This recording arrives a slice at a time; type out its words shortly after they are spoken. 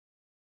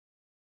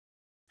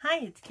Hi,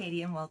 it's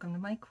Katie and welcome to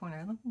my corner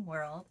of the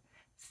world.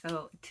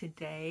 So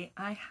today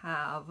I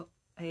have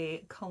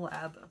a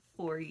collab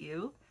for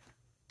you.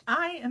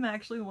 I am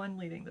actually one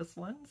leading this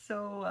one,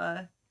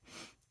 so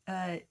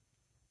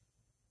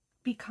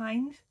be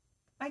kind,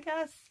 I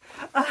guess.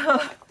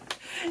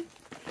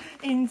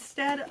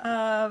 Instead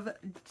of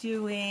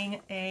doing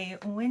a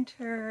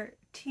winter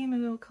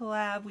TEMU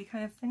collab, we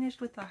kind of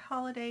finished with our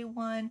holiday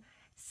one.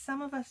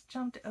 Some of us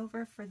jumped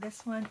over for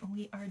this one.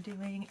 We are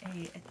doing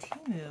a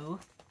TEMU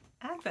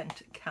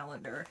advent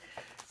calendar.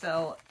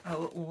 So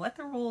what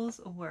the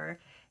rules were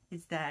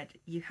is that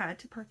you had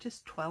to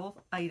purchase 12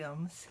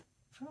 items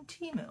from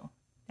TEMU.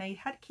 Now you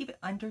had to keep it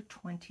under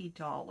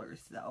 $20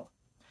 though.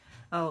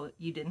 Oh,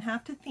 you didn't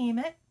have to theme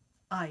it.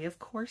 I of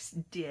course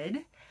did,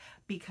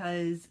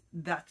 because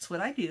that's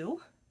what I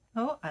do.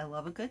 Oh, I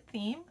love a good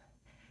theme.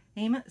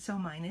 So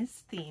mine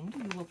is themed.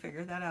 You will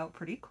figure that out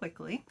pretty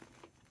quickly.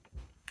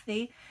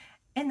 See?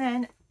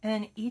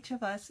 And each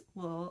of us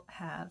will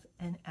have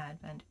an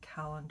advent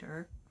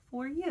calendar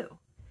for you.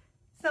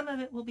 Some of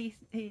it will be,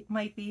 it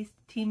might be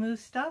TEMU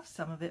stuff.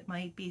 Some of it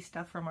might be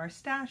stuff from our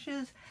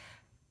stashes.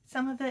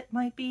 Some of it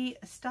might be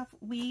stuff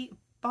we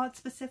bought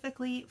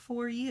specifically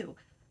for you.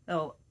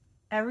 So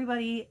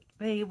everybody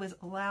was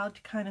allowed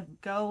to kind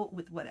of go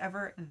with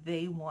whatever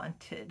they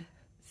wanted.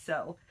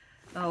 So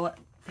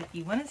if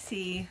you want to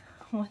see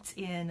what's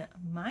in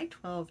my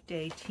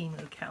 12-day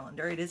TEMU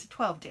calendar, it is a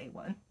 12-day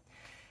one,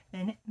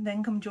 and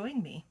then come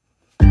join me.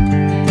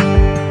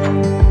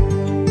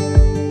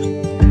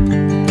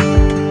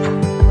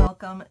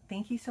 Welcome.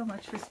 Thank you so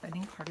much for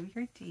spending part of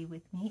your day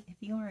with me. If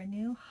you are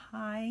new,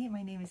 hi,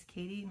 my name is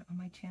Katie, and on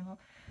my channel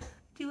I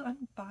do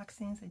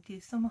unboxings, I do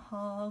some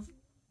hauls,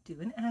 do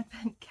an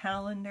advent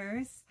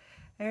calendars.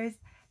 There's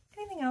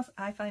anything else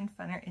I find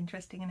fun or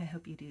interesting, and I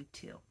hope you do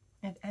too.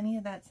 If any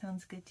of that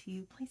sounds good to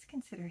you, please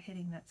consider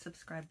hitting that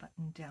subscribe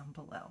button down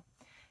below.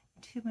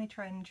 To my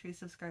tried and true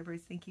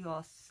subscribers, thank you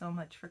all so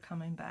much for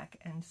coming back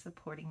and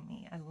supporting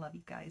me. I love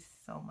you guys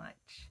so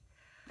much.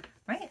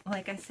 Right,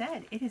 like I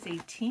said, it is a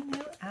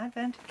TEMU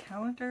Advent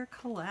Calendar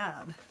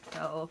collab.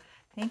 So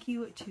thank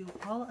you to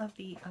all of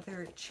the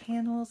other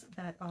channels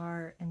that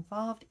are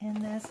involved in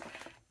this.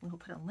 We'll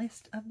put a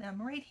list of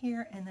them right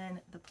here, and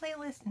then the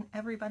playlist and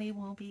everybody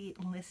will be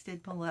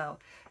listed below.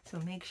 So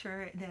make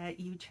sure that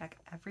you check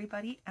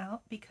everybody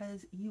out,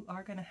 because you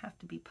are going to have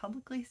to be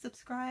publicly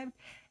subscribed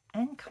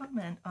and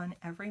comment on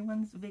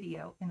everyone's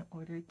video in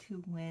order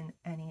to win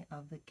any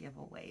of the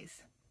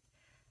giveaways.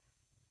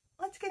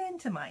 Let's get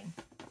into mine.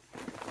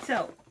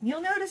 So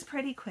you'll notice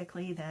pretty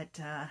quickly that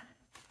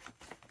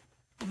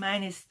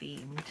mine is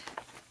themed,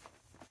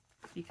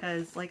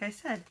 because like I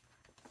said,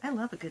 I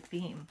love a good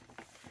theme.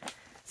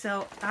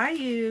 So I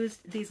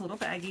used these little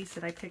baggies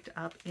that I picked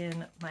up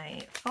in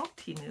my fall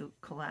TEMU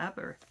collab,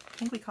 or I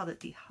think we called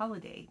it the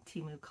holiday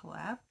TEMU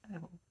collab.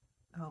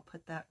 I'll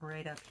put that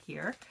right up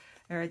here.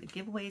 The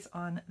giveaways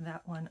on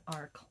that one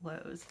are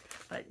closed,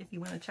 but if you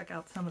want to check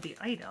out some of the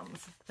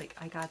items, like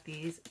I got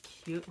these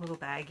cute little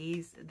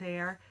baggies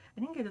there. I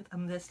didn't get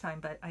them this time,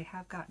 but I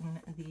have gotten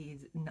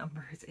these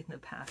numbers in the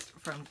past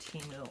from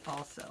TEMU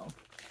also.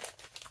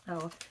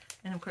 Oh,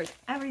 and of course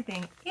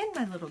everything in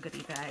my little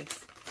goodie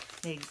bags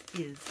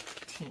is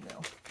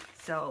TEMU.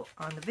 So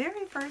on the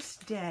very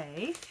first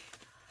day,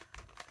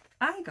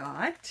 I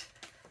got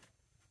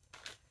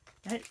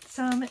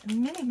some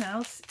Minnie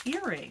Mouse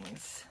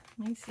earrings.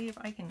 Let me see if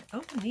I can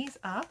open these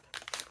up.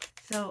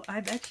 So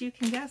I bet you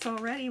can guess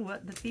already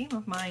what the theme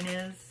of mine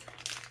is.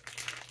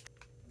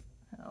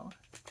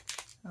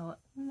 Oh,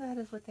 that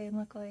is what they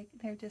look like.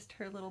 They're just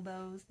her little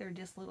bows. They're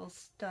just little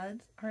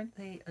studs. Aren't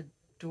they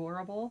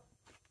adorable?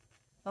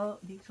 Oh,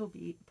 these will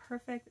be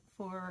perfect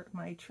for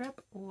my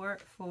trip or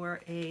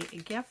for a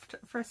gift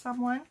for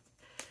someone.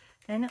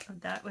 And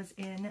that was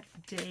in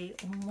day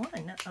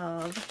 1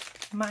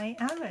 of my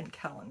advent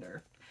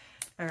calendar.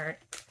 Or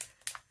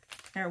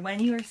when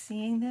you are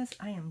seeing this,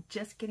 I am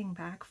just getting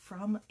back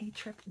from a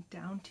trip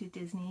down to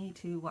Disney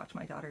to watch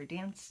my daughter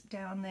dance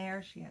down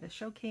there. She had a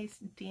showcase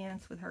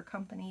dance with her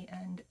company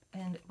and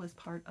was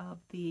part of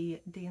the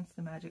Dance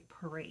the Magic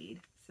parade.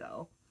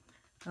 So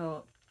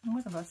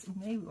one of us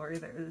may wear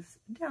those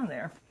down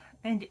there,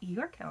 and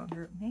your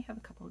calendar may have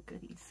a couple of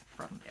goodies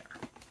from there.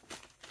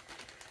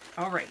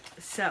 All right,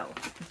 so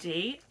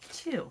day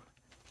 2.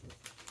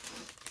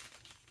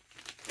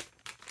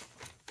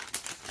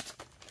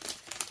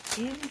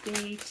 In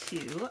day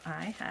 2,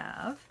 I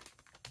have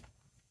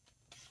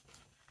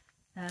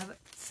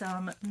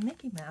some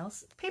Mickey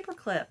Mouse paper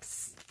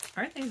clips.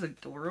 Aren't these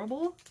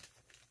adorable?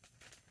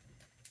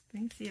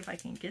 Let me see if I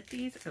can get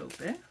these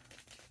open.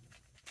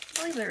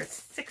 I believe there are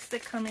 6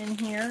 that come in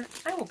here.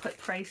 I will put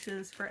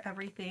prices for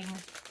everything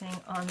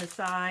on the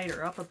side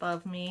or up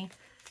above me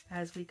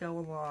as we go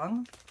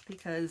along,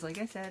 because like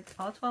I said,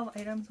 all 12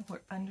 items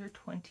were under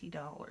 $20.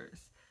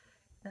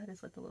 That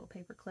is what the little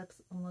paper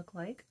clips look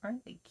like.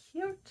 Aren't they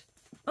cute?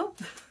 Oh!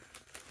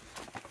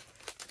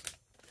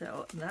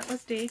 So that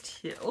was day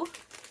 2.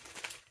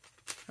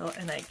 Oh,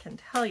 and I can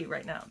tell you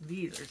right now,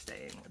 these are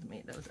staying with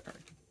me. Those are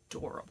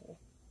adorable.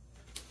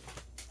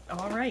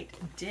 All right,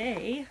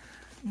 day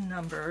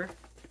number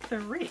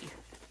 3.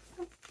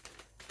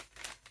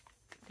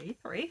 Day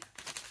 3.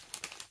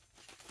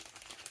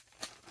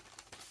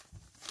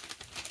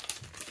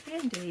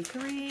 And day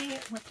 3,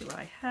 what do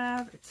I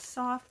have? It's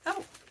soft.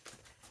 Oh,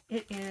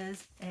 it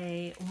is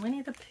a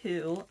Winnie the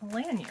Pooh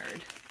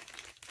lanyard.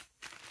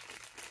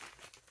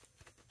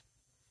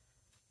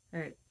 All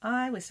right,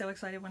 I was so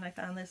excited when I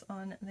found this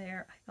on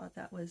there. I thought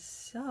that was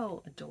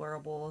so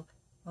adorable.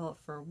 Well,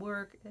 for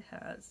work, it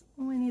has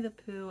Winnie the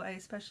Pooh. I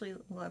especially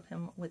love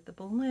him with the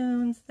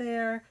balloons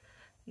there.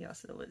 He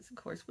also is, of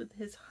course, with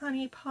his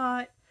honey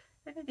pot.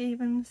 And it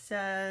even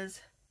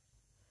says,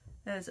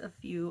 there's a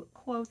few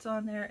quotes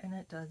on there, and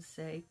it does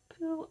say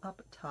Pooh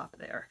up top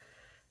there.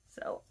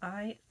 So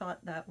I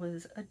thought that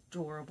was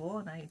adorable,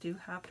 and I do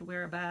have to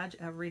wear a badge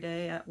every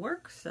day at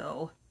work,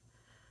 so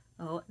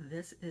oh,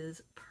 this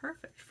is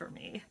perfect for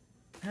me.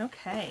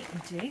 Okay,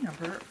 day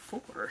number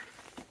 4.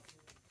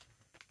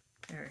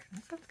 There,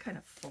 this one's kind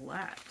of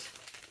flat.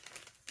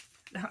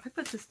 Now, I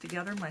put this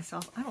together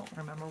myself. I don't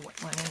remember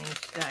what went in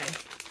each day.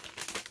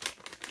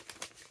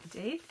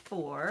 Day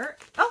 4.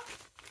 Oh!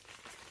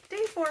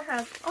 Day 4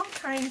 has all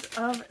kinds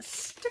of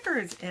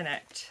stickers in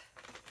it.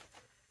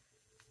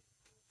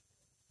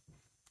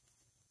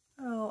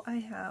 Oh, I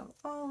have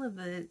all of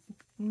the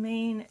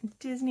main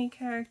Disney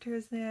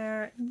characters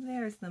there.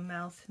 There's the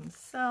mouse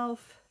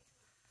himself.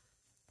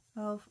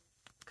 Oh,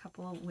 a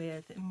couple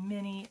with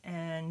Minnie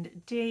and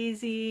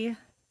Daisy.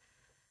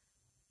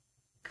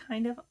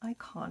 Kind of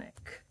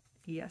iconic.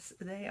 Yes,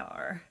 they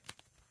are.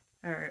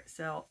 All right,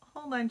 so a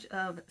whole bunch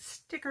of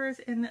stickers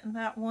in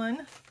that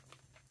one.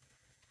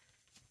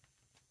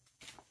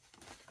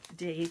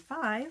 Day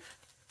 5.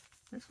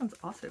 This one's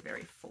also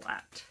very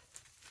flat.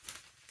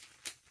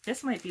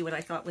 This might be what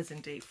I thought was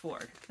in day 4.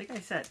 Like I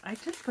said, I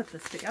just put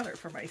this together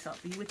for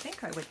myself. You would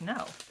think I would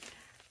know.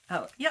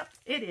 Oh, yep,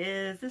 it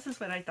is. This is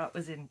what I thought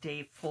was in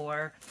day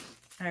 4.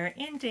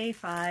 In day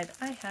 5,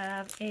 I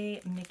have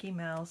a Mickey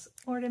Mouse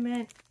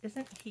ornament.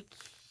 Isn't he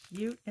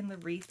cute in the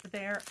wreath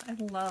there? I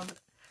love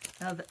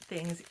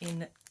things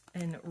in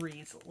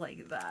wreaths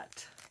like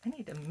that. I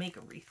need to make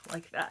a wreath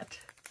like that.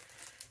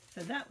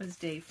 So that was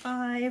day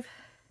 5.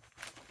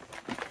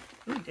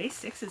 Ooh, day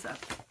 6 is up.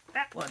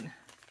 That one.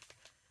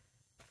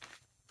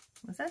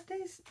 Was that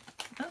days?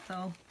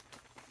 Uh-oh.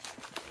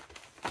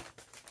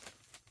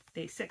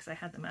 Day 6, I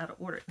had them out of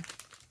order.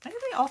 Why do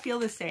they all feel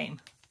the same?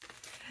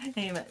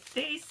 Anyway,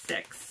 day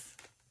 6.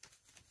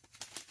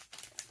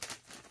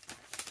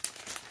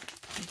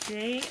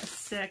 Day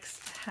 6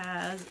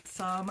 has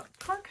some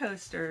car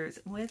coasters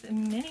with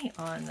Minnie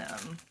on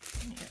them.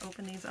 Let me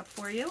open these up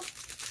for you.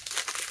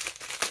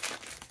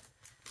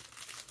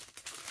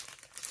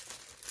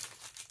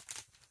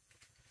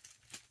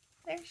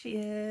 There she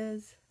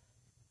is.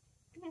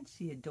 Isn't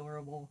she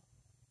adorable?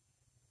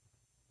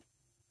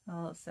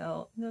 Oh,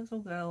 so those will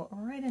go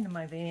right into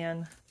my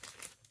van.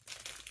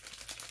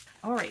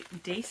 All right,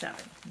 day 7.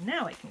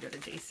 Now I can go to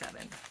day 7.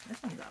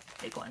 This one's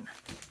a big one.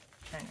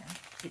 And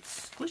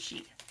it's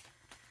squishy.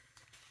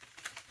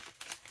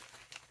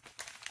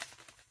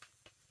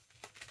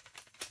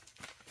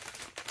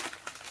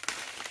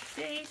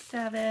 Day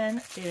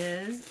 7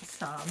 is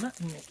some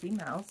Mickey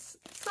Mouse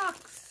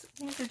socks.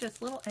 These are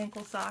just little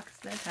ankle socks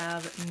that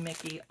have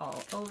Mickey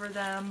all over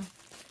them.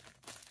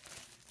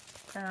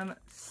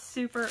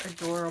 Super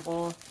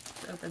adorable.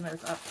 Let's open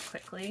those up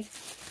quickly.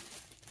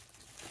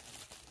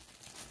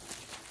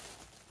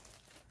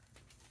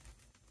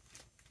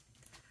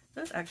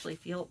 Those actually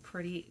feel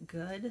pretty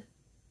good.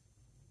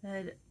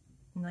 And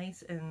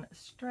nice and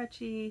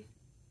stretchy.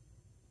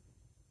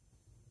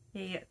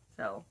 Yeah,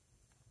 so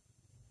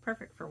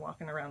perfect for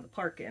walking around the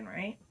park in,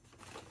 right?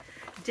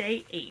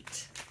 Day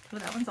 8. Oh,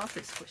 that one's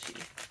also squishy.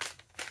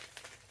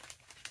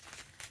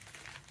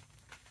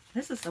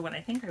 This is the one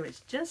I think I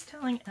was just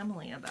telling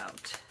Emily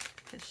about,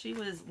 because she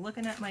was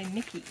looking at my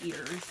Mickey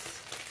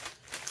ears.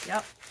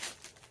 Yep.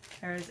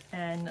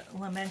 And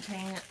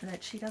lamenting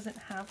that she doesn't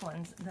have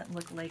ones that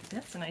look like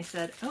this. And I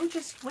said, oh,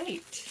 just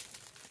wait.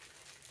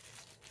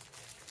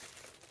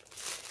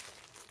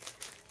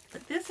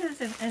 But this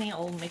isn't any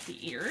old Mickey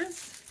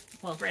ears.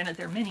 Well, granted,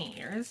 they're mini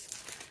ears.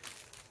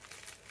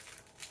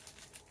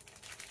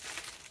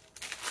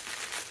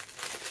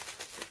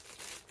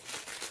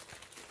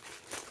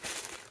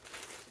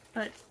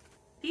 But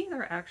these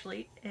are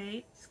actually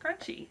a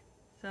scrunchie.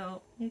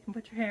 So you can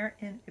put your hair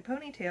in a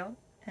ponytail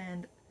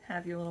and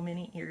have your little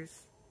mini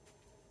ears.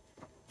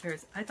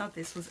 I thought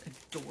this was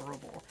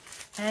adorable.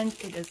 And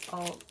it is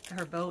all,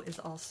 her bow is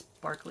all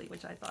sparkly,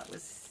 which I thought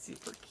was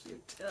super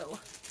cute too.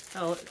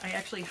 So I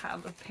actually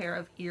have a pair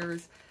of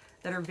ears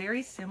that are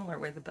very similar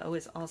where the bow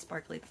is all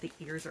sparkly, but the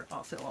ears are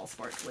also all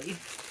sparkly.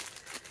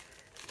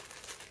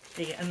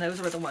 And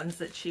those were the ones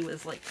that she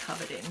was like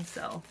coveting,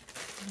 so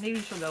maybe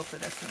she'll go for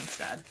this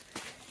instead.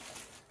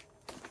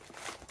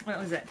 What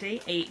was that?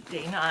 Day 8,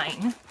 day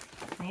 9.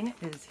 9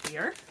 is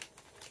here.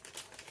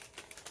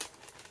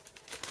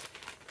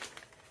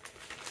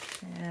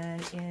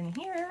 And in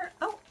here,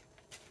 oh,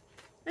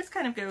 this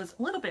kind of goes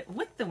a little bit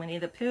with the Winnie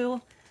the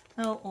Pooh,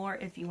 Oh, or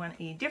if you want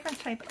a different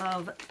type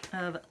of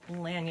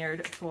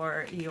lanyard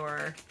for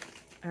your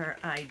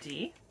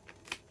ID.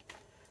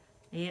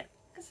 Yeah,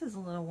 this is a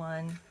little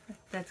one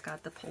that's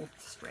got the pulled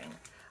string.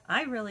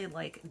 I really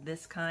like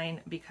this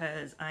kind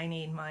because I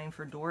need mine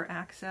for door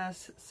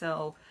access.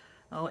 So,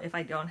 if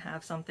I don't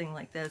have something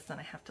like this, then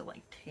I have to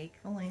like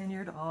take the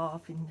lanyard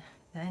off and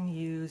then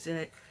use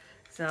it.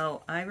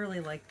 So I really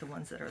like the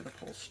ones that are the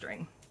pull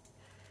string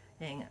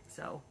thing.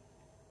 So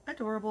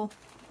adorable.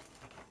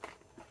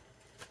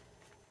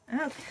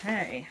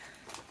 Okay.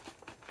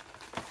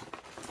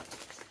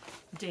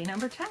 Day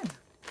number 10.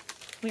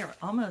 We are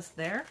almost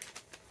there.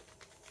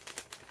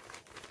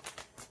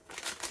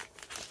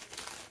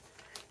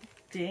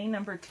 Day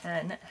number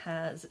 10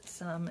 has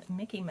some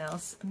Mickey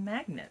Mouse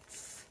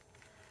magnets.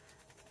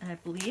 I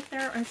believe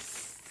there are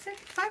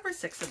 5 or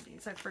 6 of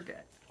these, I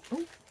forget.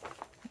 Oh,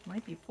 it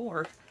might be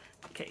 4.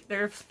 Okay,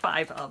 there's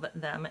 5 of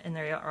them, and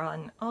they are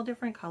on all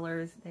different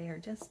colors. They are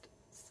just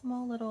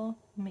small little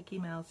Mickey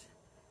Mouse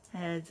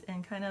heads,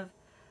 and kind of,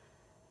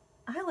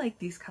 I like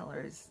these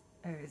colors.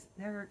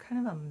 They're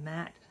kind of a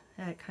matte,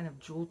 kind of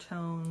jewel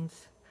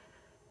tones.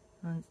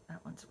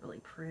 That one's really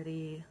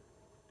pretty.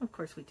 Of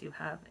course, we do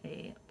have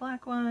a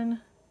black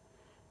one,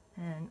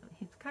 and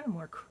he's kind of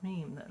more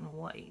cream than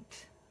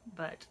white.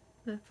 But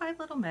the 5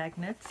 little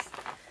magnets,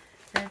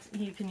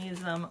 you can use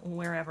them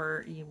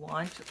wherever you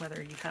want,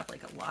 whether you have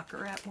like a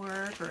locker at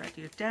work or at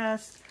your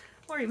desk,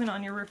 or even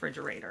on your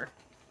refrigerator.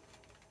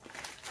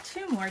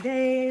 2 more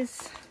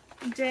days.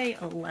 Day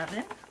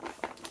 11.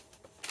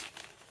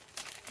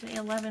 Day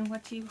 11,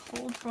 what do you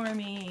hold for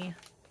me?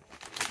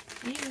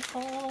 You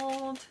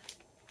hold...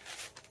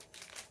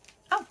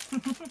 Oh!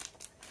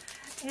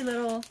 A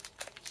little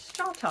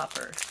straw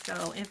topper.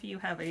 So if you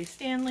have a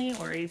Stanley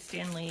or a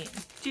Stanley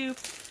dupe,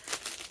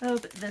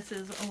 this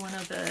is one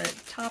of the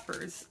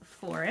toppers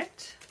for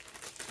it.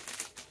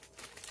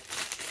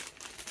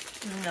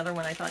 Another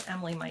one I thought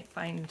Emily might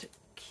find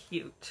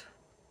cute.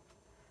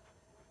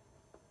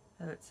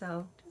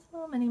 So just a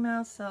little Minnie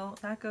Mouse. So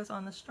that goes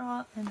on the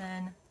straw, and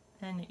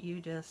then you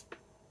just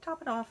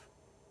top it off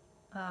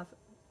of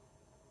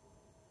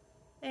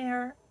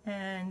there,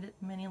 and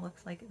Minnie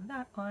looks like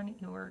that on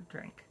your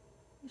drink.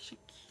 Is she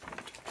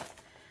cute?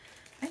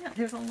 I know,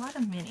 there's a lot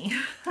of Minnie.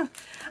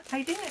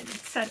 I didn't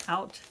set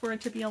out for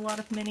it to be a lot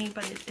of Minnie,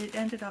 but it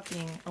ended up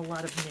being a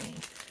lot of Minnie.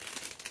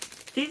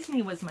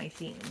 Disney was my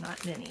theme,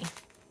 not Minnie.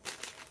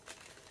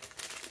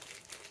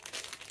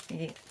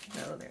 Okay,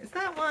 so there's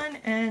that one,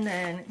 and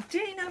then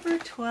day number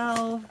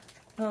 12,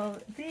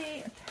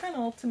 the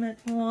penultimate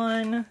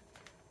one,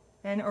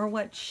 or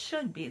what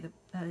should be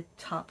the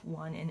top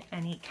one in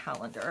any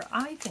calendar.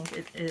 I think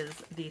it is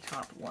the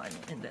top one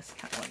in this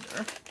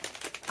calendar.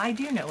 I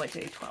do know what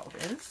day 12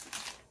 is,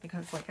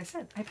 because like I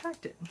said, I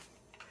packed it.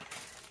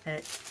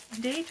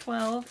 Day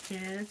 12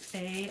 is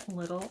a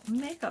little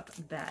makeup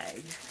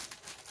bag.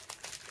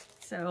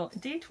 So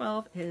day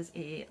 12 is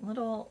a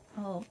little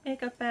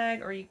makeup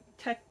bag or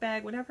tech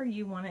bag, whatever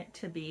you want it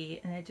to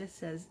be, and it just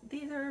says,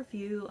 these are a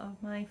few of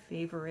my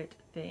favorite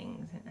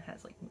things. And it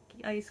has like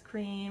Mickey ice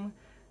cream,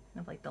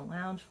 kind of like the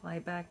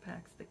Loungefly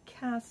backpacks, the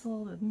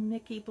castle, the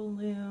Mickey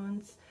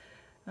balloons,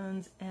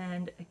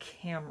 and a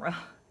camera,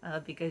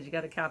 because you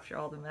got to capture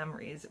all the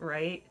memories,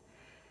 right?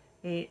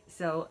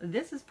 So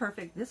this is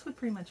perfect. This would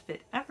pretty much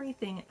fit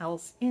everything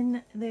else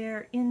in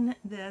there, in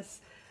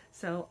this.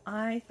 So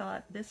I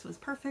thought this was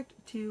perfect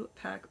to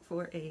pack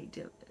for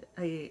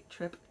a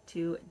trip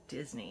to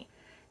Disney.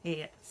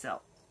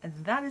 So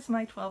that is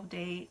my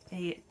 12-day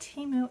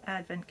TEMU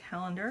Advent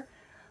Calendar.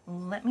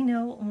 Let me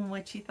know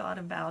what you thought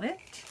about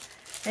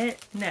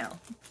it. Now,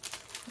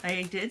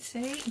 I did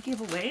say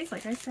giveaways.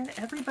 Like I said,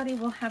 everybody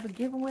will have a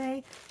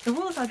giveaway. The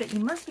rules are that you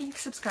must be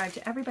subscribed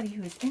to everybody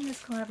who is in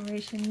this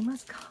collaboration. You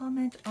must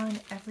comment on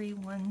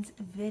everyone's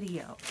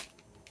video.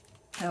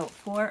 So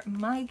for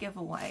my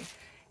giveaway,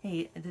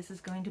 this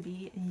is going to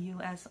be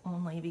US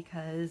only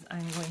because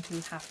I'm going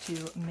to have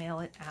to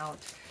mail it out,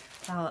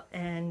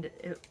 and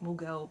it will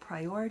go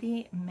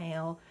priority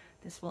mail.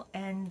 This will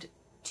end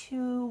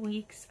 2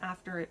 weeks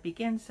after it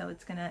begins, so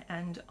it's going to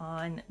end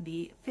on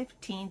the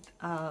 15th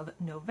of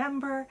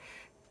November.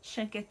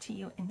 Should get to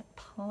you in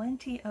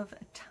plenty of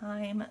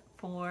time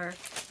for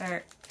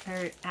our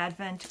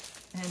Advent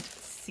and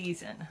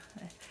season.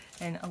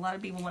 And a lot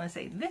of people want to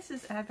say, this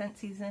is Advent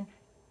season.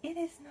 It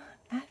is not.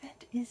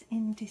 Advent is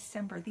in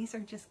December. These are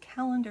just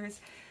calendars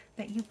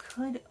that you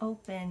could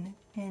open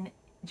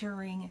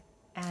during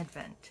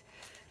Advent.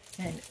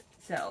 And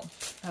so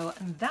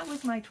that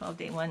was my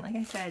 12-day one. Like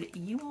I said,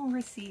 you will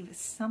receive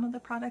some of the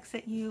products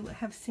that you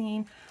have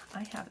seen.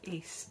 I have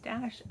a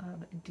stash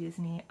of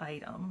Disney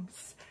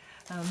items.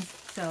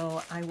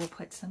 So I will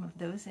put some of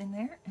those in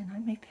there, and I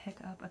may pick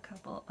up a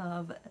couple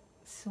of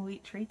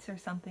sweet treats or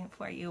something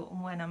for you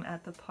when I'm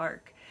at the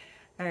park.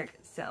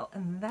 So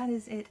that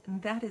is it.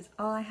 That is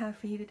all I have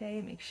for you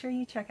today. Make sure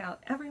you check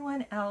out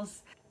everyone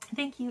else.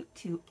 Thank you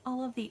to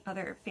all of the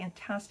other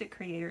fantastic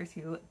creators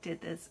who did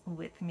this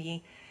with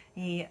me.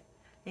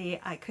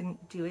 I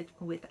couldn't do it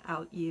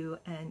without you,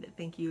 and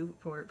thank you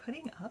for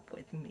putting up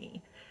with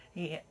me.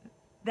 Hey,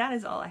 that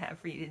is all I have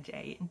for you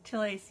today.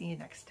 Until I see you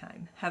next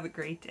time, have a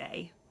great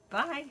day.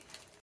 Bye.